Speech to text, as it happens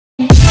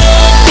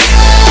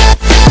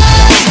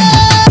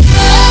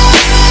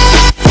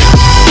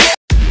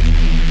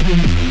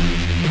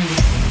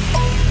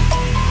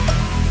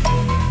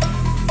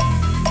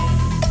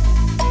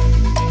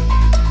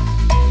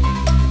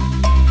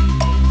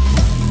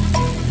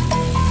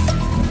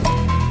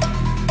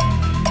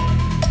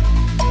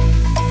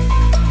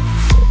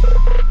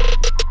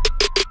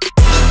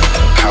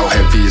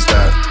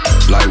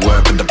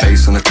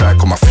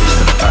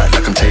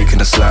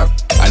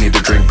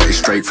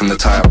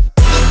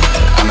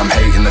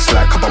hating the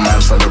slack, couple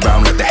man stand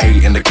around like they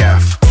hate in the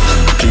gaff.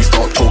 Please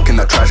stop talking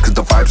that trash, cause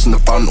the vibes in the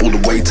front all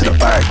the way to the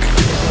back.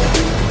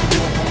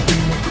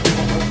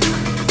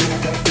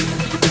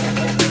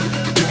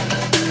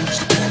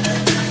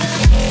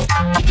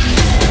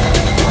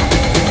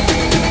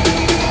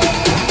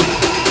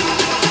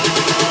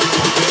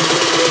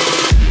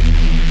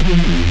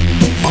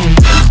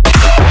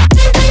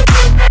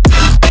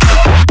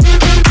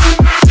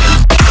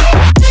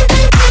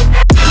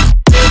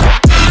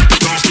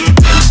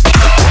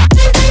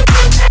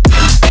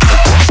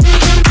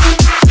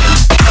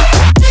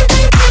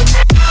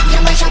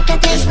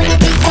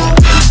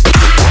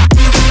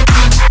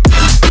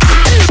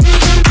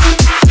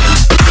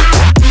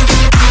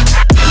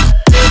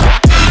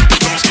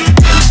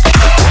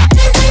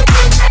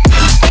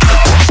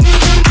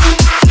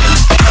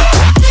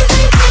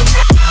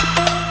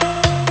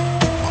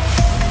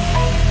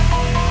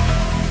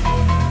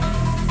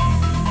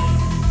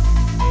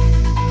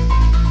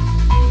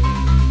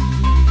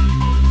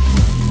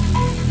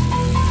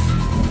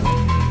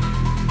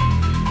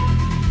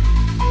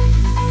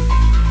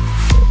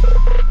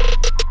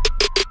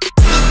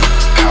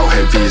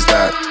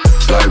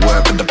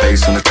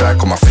 On the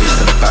track, on my face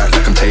to the back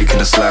like I'm taking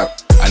a slap.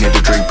 I need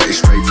a drink but it's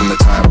straight from the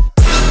tap.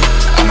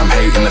 And I'm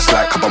hating the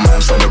slack, couple man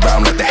stand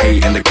around like they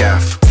hate in the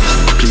gaff.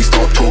 Please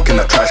stop talking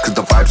that trash, cause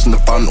the vibes in the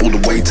front all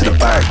the way to the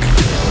back.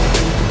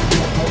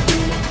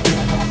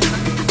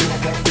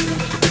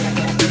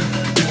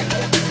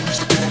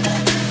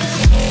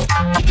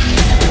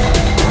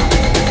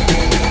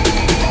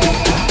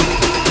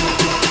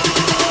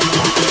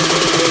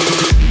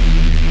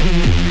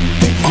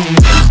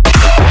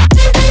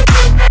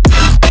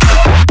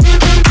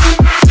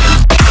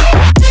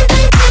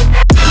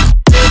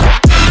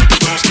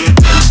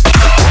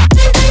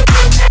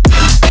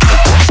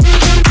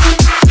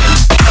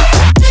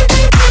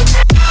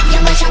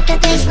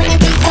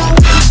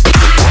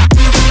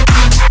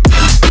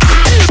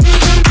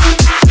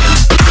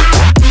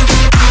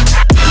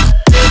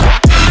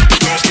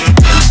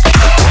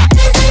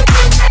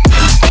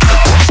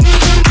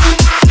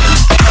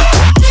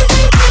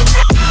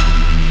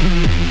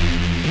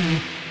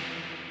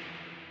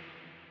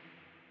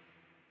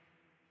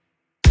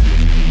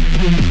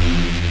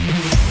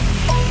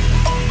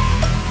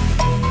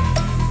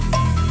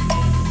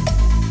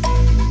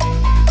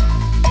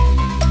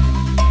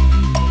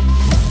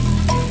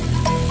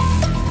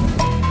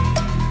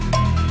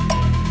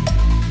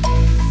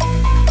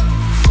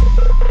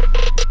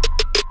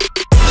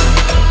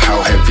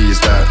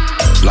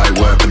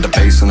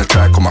 On the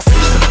track, on my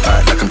face to the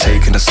back like I'm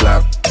taking a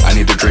slap. I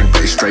need a drink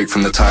but it's straight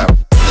from the tap.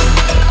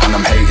 And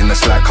I'm hating the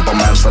slack, couple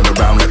man stand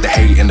around like they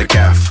hate in the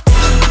gaff.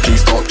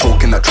 Please stop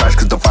talking that trash,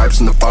 cause the vibes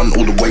in the front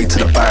all the way to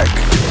the back.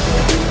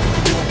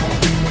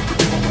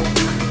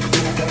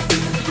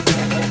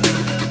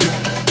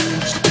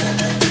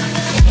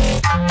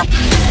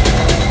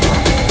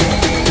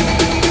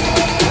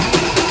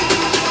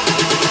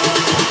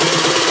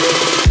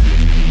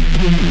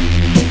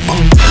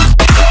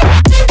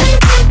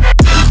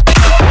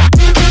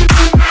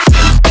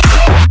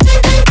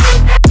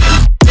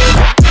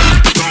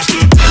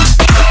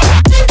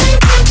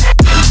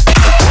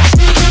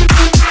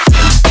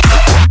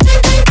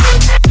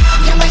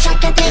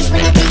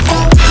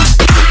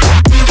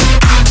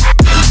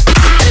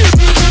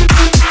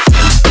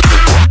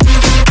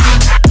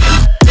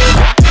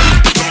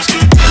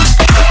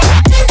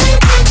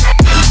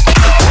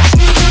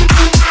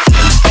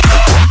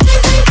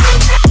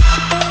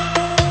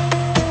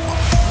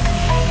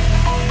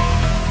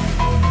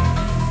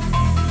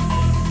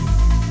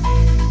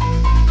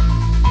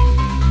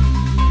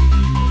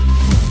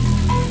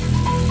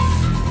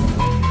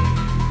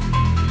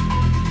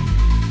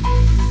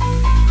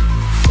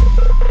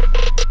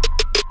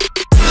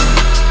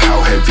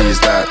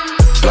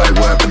 Light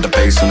work with the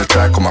bass on the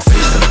track, on my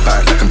face to the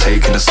back like I'm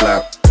taking a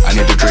slap. I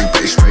need a drink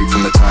but it's straight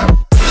from the tap.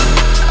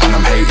 And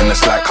I'm hating the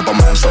slack, couple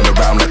man stand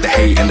around like they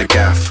hate in the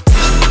gaff.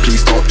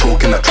 Please stop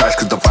talking that trash,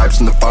 cause the vibes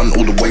in the front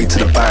all the way to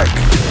the back.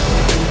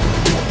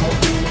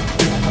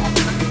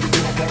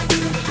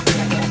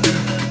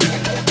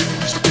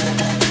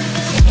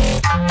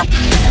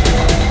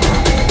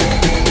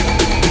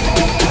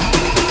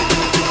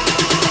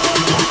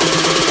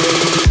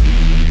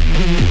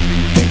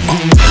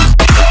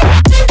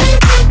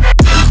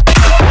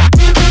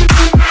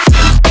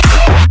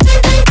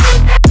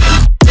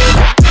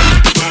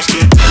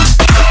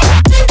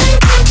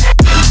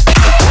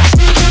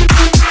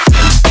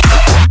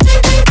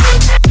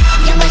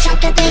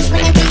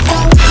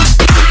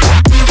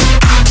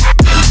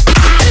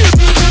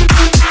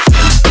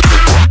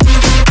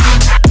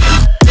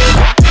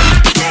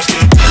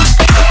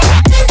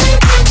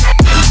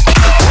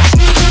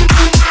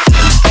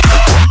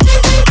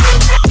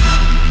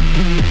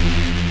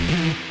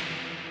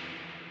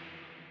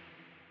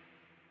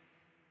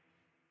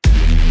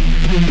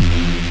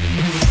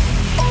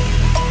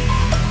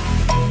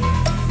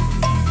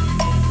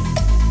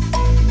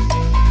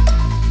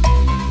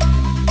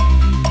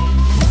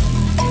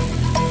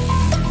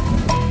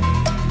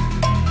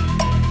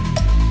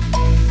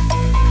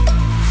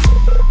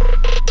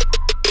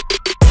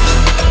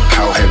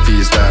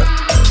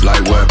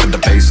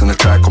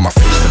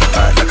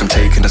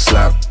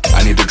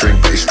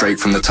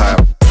 from the tap.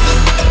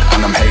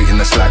 And I'm hating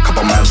the slack,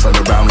 couple man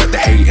slide around like they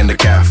hate in the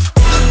gaff.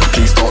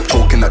 Please stop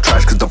talking that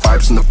trash, cause the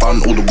vibes in the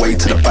front all the way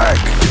to the back.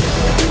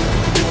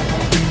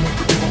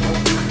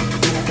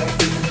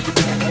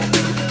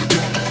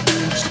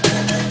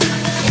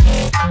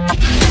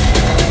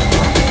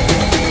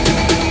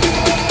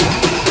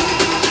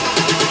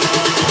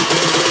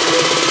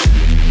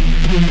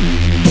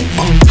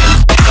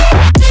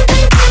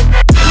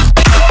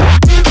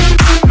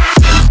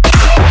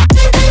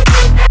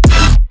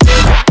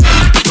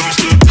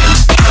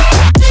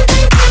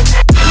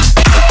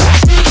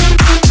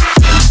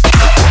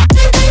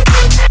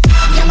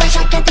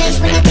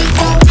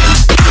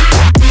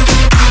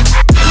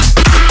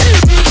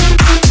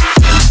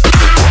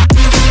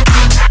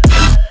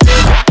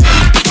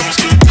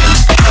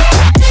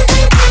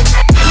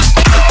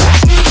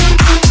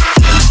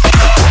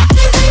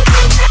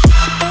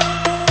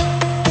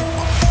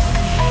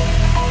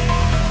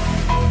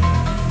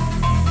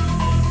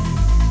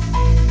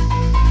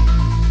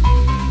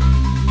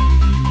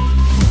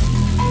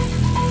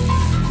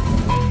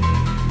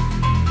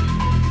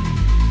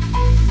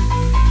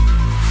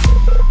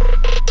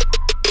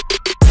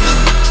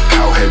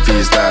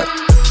 Is that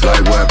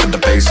light work with the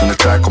bass on the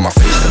track, on my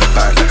face to the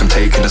back like I'm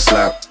taking a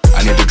slap.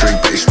 I need a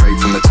drink but it's straight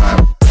from the tap.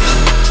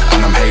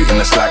 And I'm hating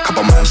the slack,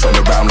 couple man slide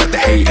around like they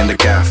hate in the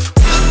gaff.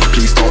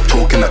 Please stop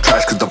talking that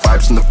trash, cause the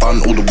vibes in the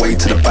front all the way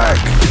to the back.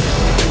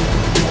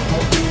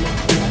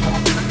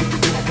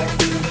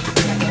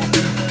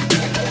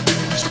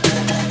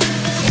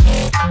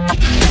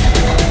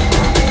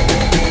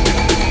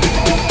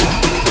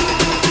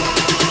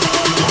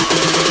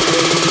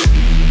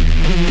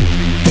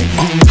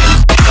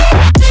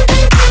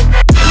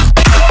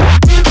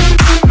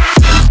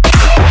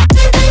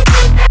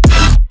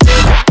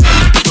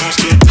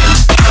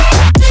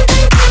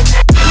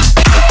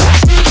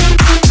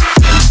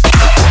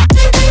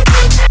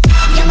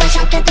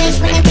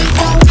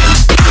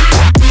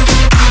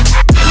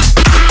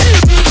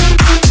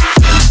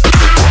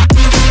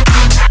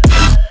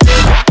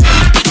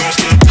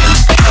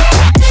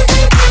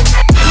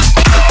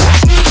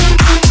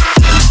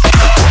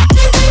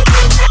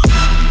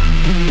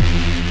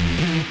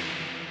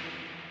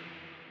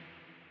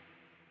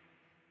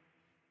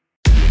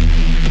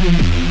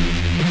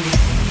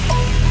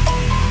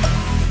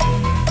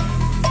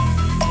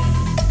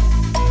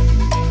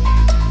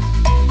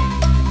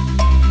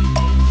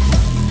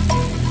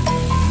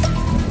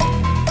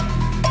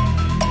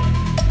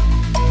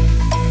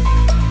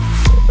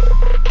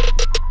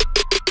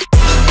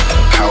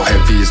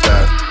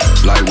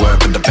 Light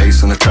work with the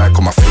bass on the track,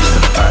 on my face to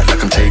the back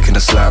like I'm taking a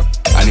slap.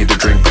 I need a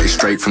drink but it's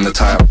straight from the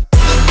tap.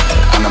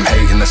 And I'm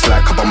hating the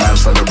slack, couple man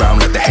slide around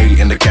like they hate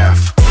in the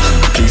gaff.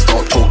 Please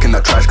stop talking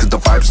that trash, cause the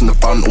vibes in the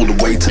front all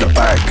the way to the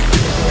back.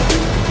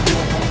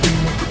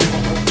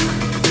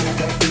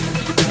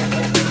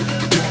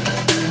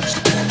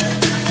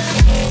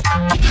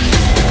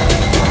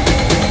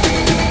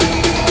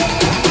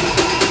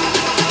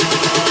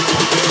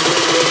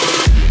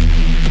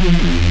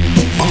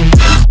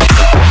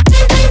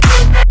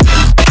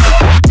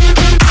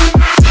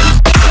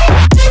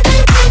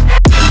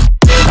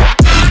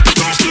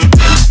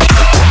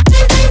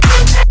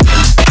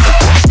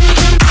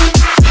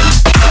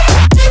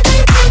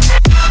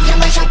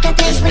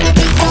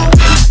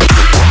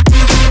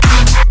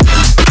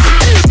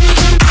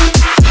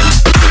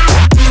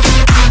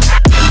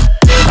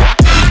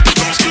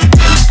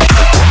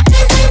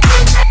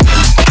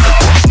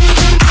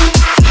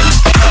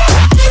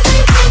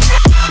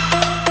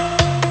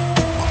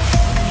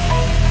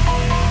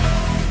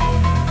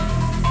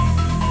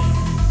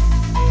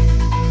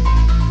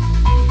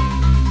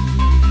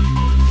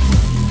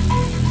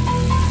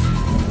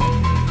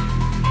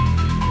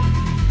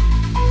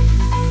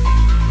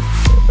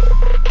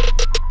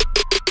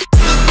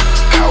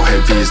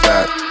 Is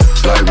that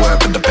light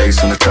work with the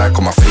bass on the track,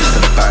 on my face to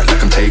the back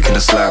like I'm taking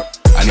a slap.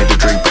 I need a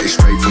drink but it's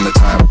straight from the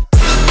tap.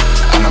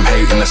 And I'm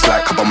hating the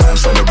slack, couple man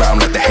slide around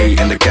like they hate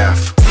in the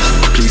gaff.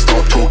 Please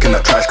stop talking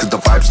that trash, cause the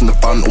vibes in the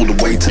front all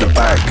the way to the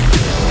back.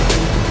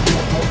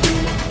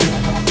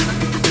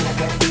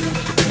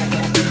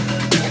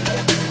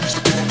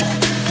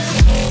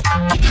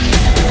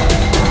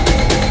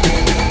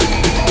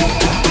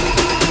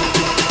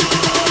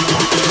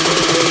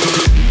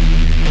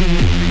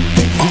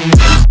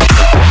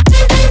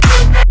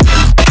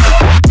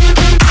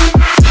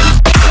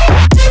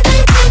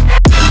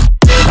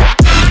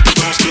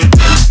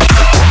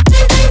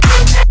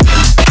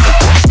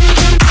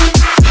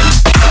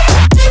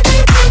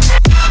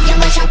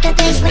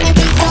 When I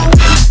be gone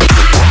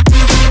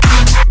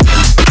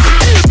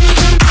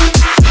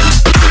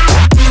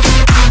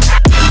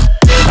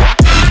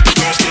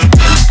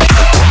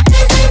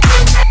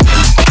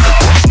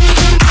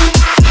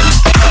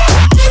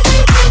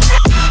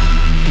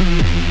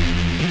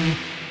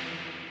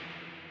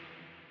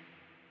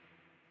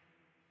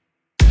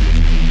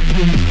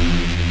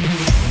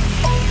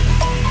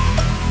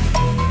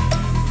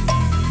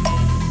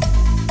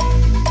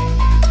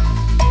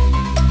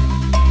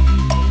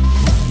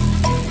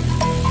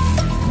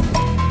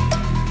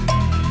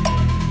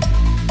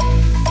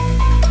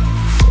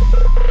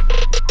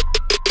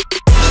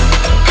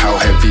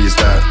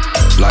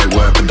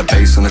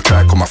bass on the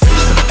track, on my face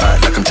to the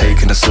back like I'm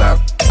taking a slap.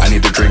 I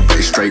need a drink but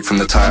it's straight from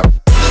the tap.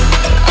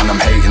 And I'm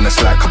hating the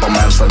slack, couple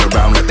man slide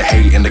around like they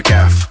hate in the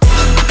gaff.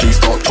 Please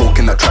stop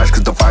talking that trash,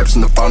 cause the vibes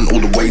and the fun all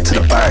the way to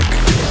the back.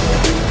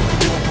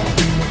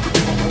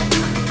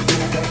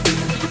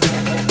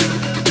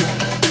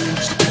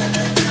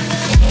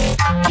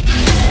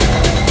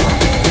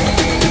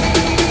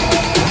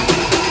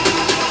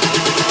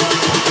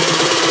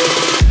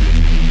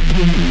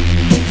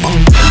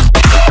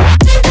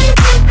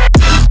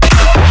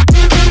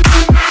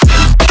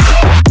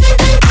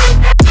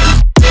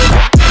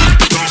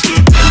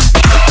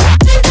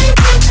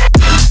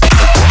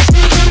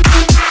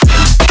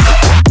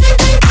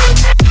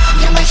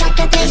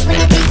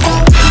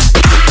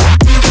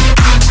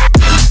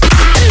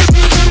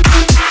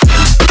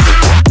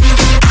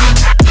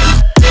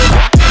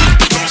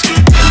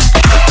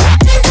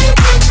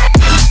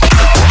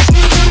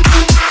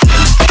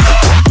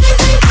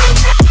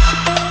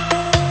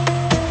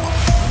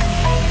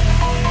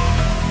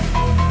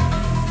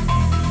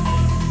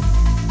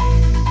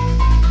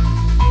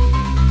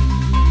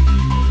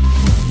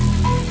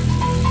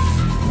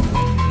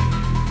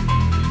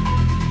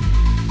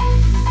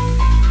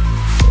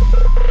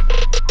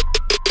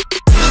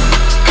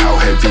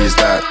 Is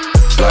that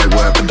light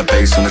work with the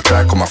bass on the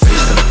track, on my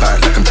face to the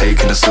back like I'm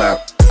taking a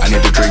slap. I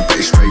need a drink but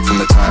it's straight from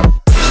the tap.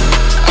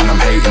 And I'm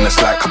hating the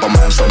slack, couple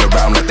man slide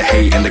around like they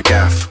hate in the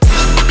gaff.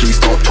 Please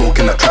stop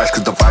talking that trash,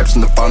 cause the vibes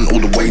and the fun all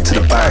the way to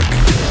the back.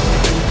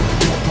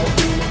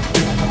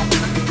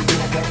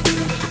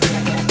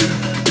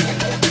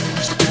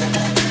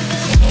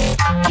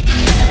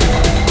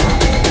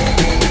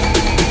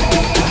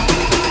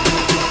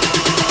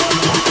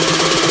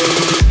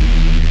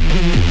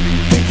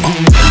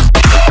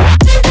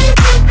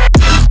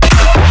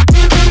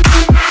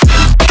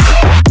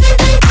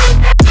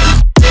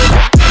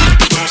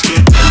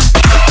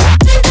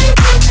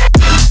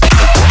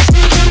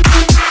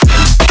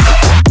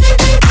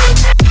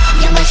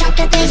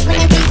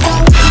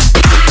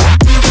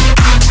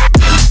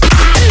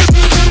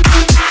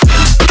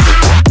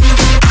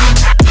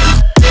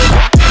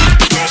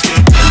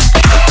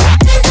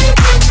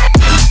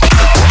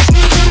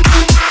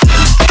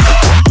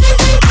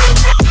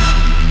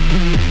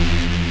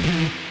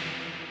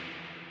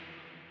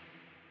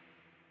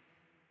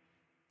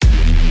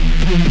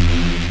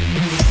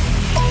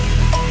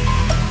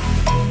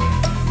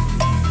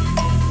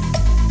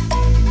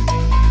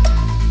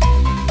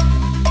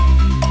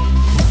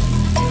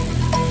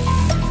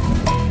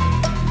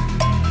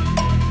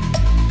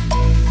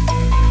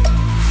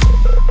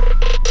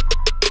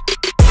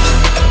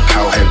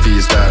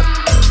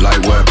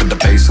 Light work with the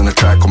bass on the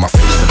track, on my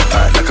face to the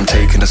back like I'm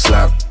taking a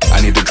slap. I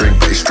need a drink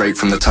but it's straight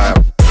from the tap.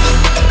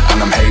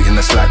 And I'm hating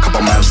the slack,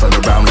 couple man slide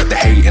around like they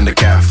hate in the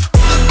gaff.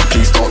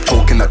 Please stop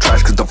talking that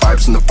trash, cause the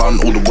vibes and the fun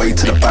all the way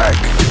to the back.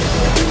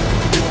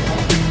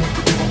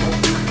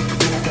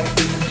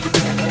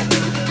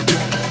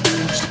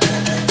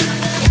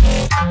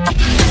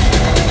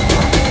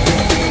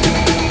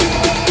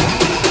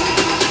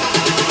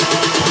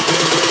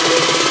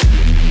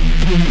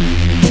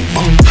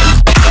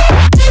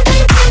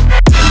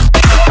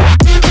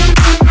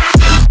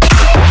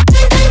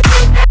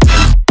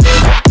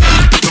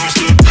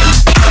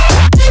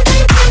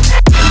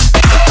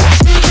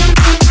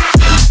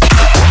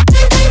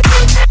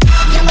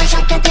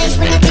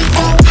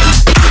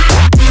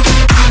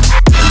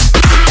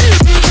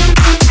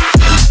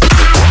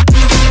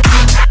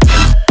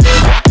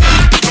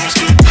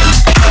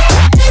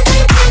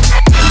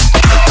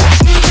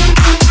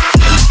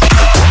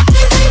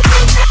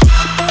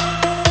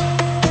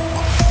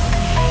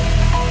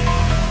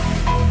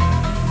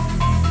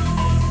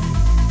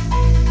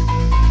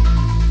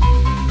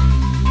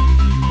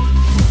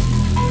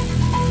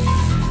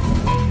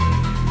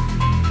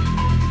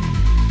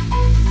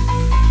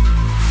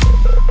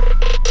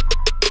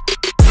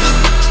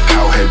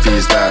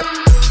 Is that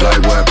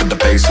light work with the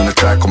bass on the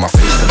track, on my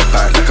face to the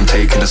back like I'm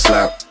taking a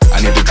slap.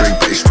 I need a drink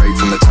but it's straight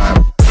from the tap.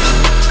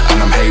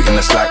 And I'm hating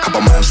the slack,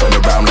 couple man slide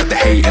around like they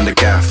hate in the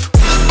gaff.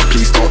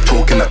 Please stop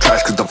talking that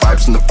trash, cause the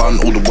vibes and the fun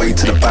all the way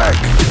to the back.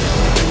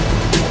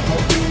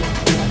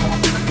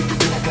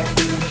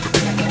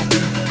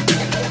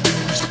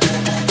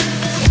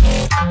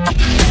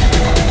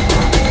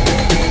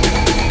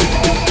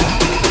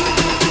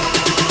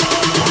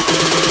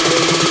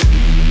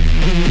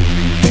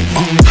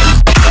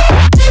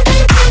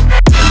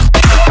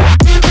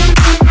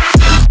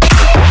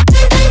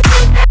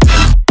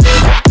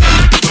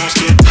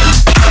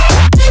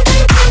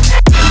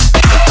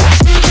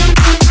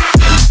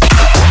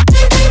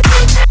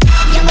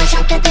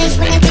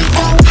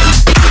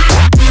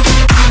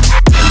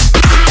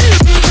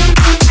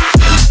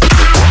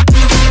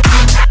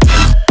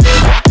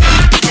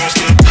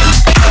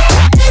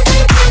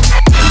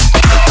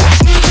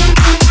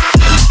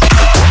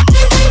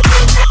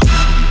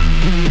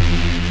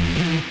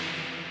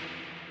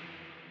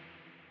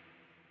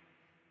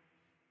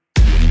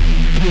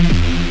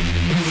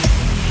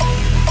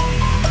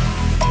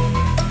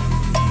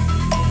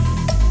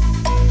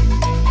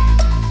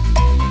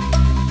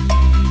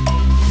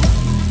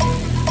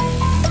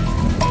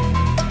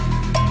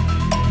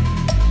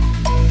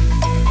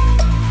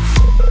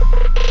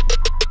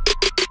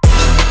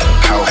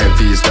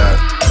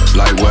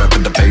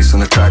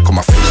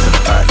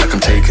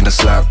 a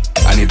slap.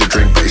 I need a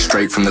drink but it's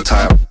straight from the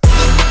tap.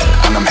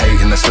 And I'm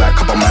hating the slack,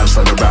 couple man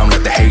slide around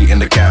like they hate in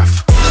the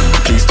gaff.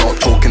 Please stop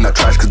talking that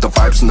trash, cause the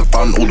vibes in the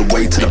front all the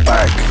way to the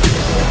back.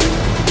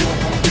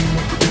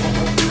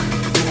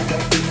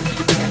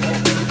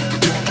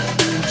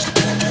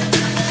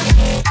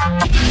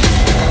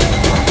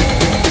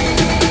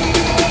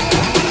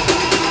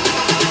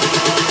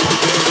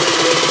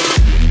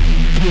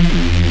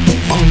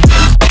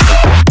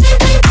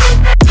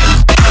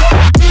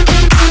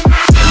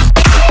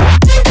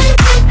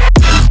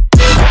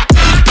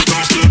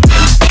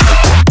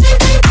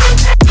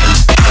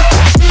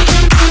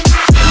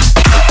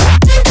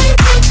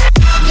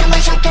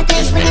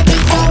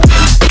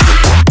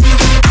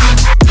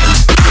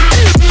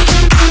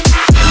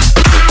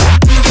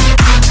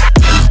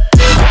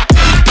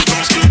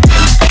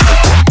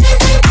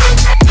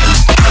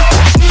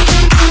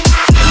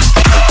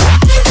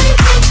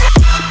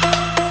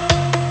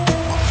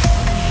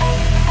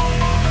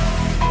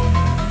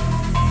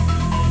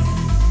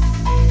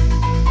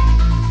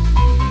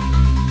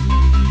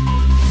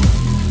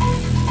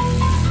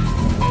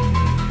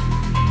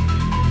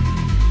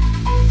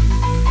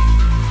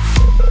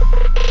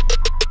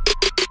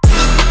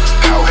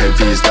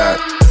 Is that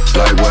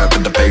light work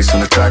with the bass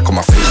on the track, on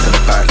my face to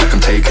the back like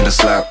I'm taking a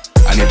slap.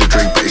 I need a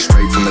drink but it's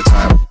straight from the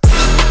tap.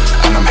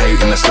 And I'm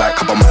hating the slack,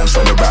 couple man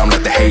slide around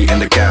like they hate in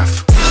the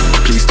gaff.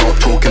 Please stop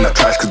talking that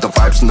trash, cause the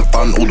vibes in the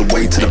front all the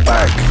way to the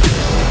back.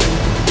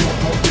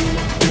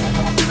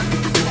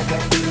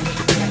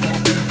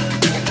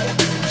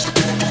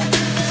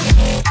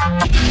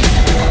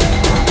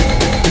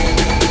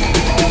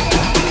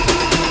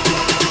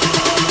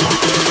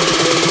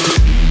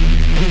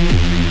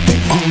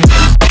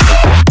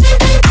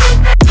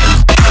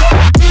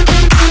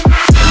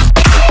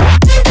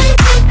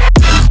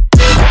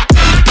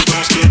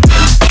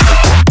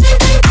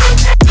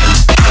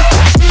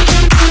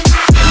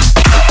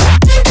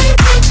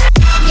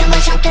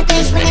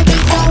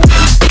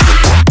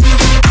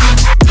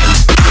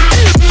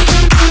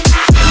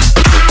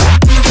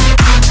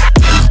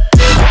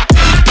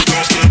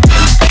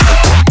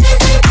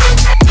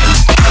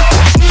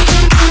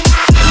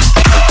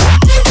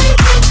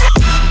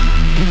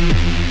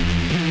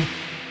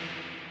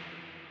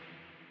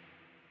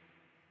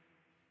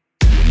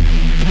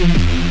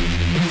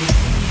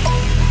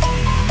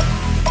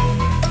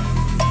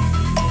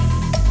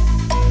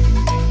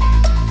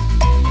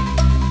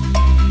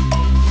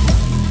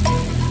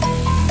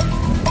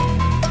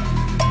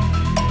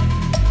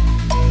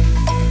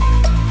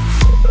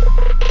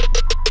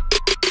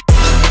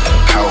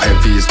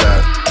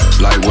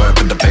 Light work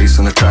with the bass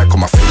on the track,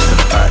 on my face to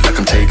the back like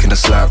I'm taking a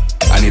slap.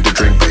 I need a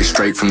drink but it's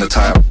straight from the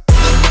tap.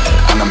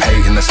 And I'm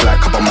hating the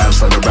slack, couple man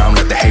slide around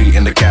like they hate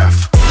in the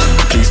gaff.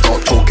 Please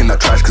stop talking that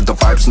trash, cause the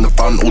vibes in the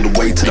front all the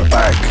way to the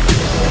back.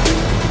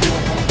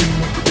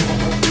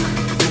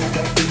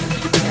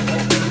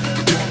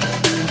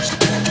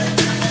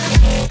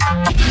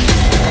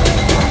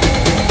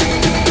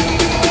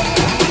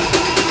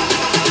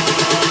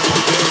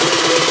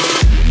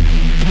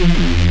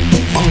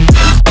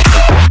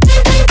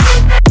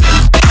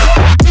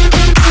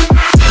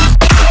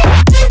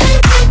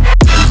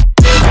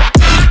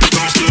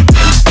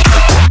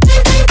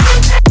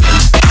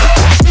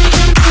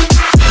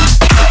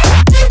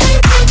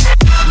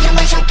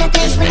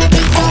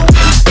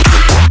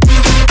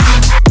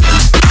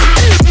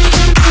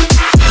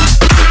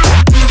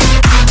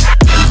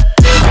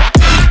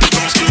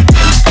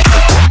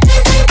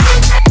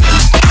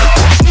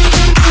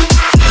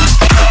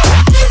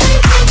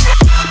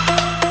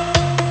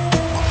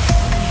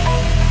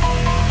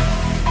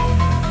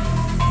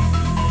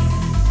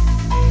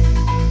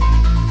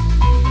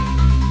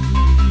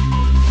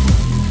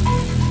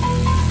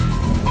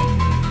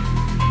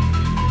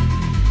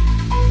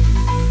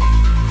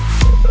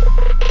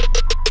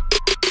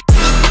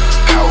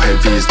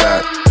 Is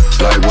that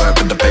light work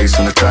with the bass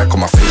on the track, on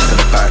my face to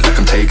the back like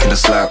I'm taking a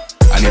slap.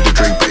 I need a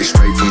drink but it's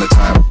straight from the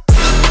tap.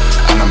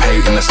 And I'm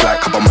hating the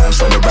slack, couple man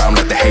slide around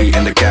like they hate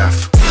in the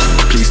gaff.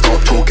 Please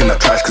stop talking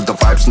that trash, cause the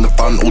vibes in the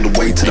front all the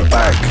way to the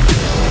back.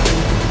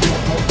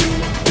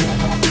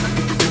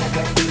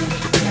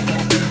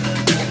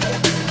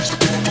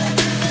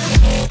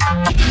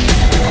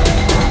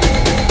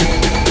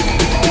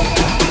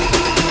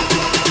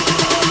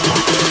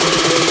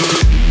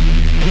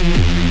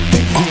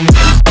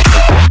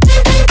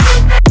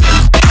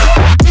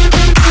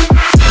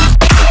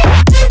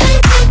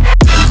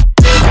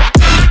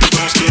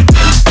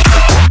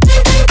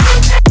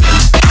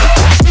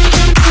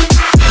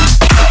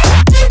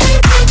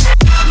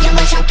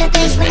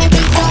 When I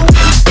be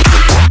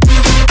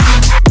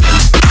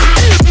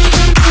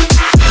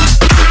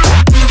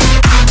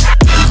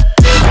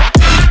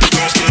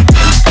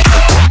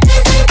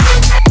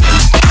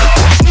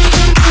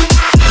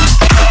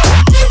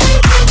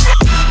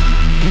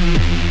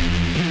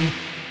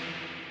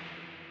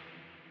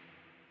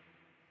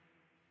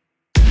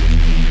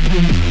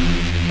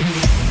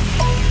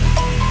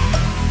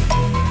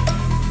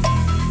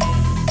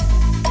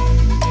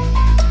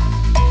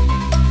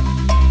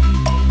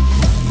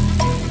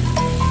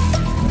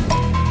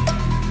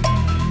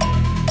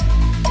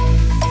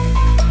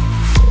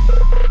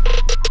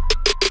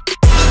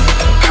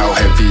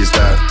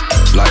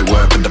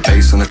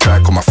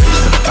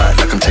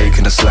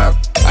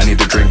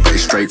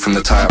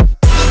the tap.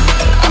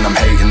 And I'm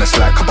hating the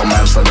slack, couple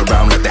man slide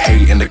around like they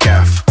hate in the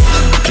gaff.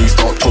 Please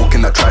stop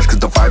talking that trash, cause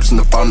the vibes in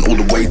the front all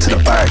the way to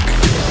the back.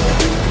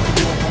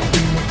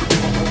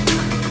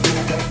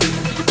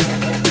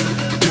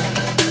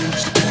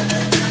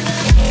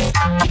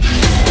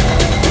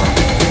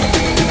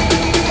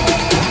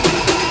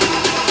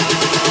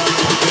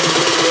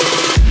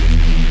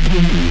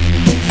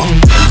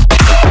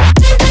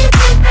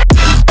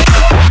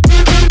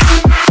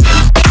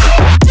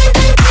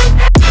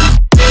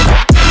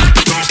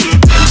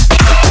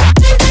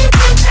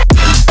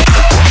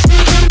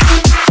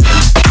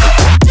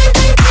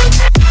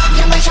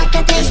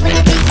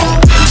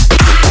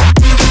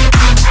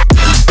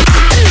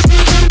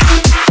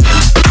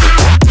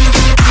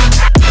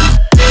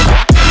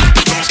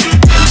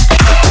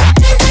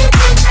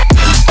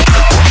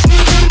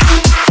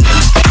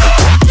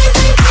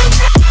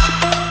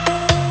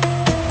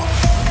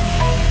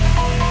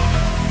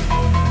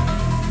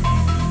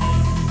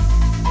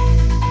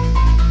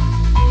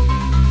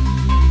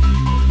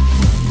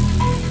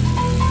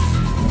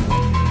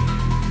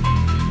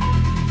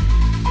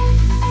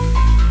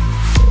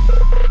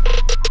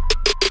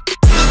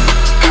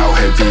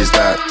 Is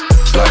that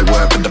light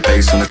work with the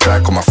bass on the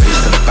track, on my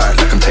face to the back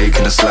like I'm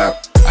taking a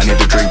slap. I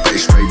need a drink but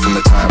it's straight from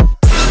the tap.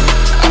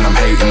 And I'm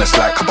hating the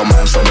slack, couple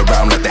man slide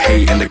around like they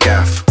hate in the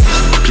gaff.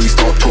 Please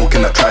stop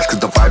talking that trash, cause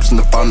the vibes in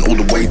the front all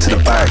the way to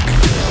the back.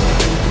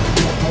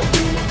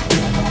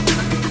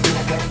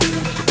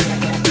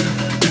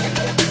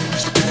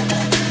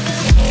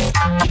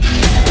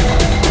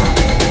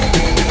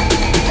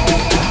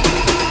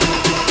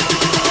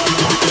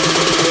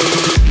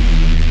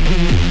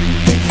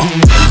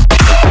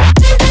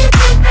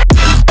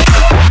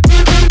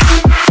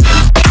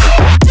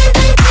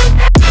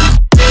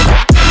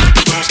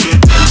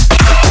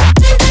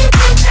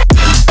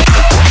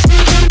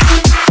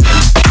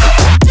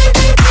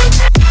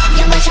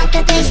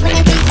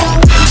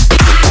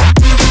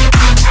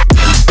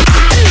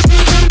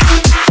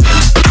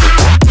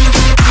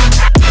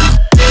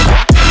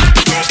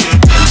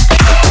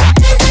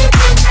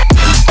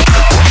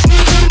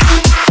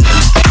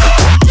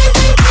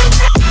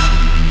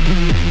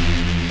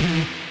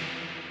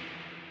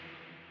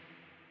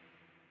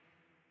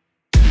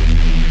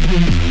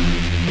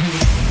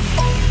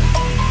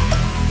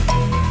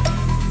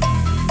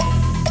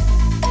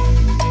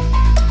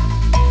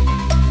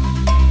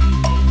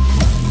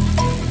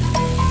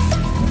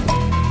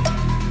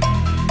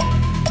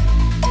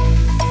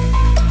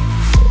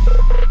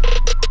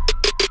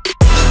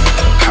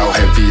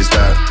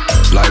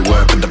 Light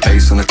work with the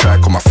bass on the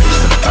track, on my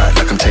face to the back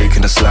like I'm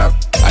taking a slap.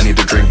 I need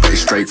a drink but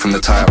it's straight from the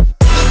tap.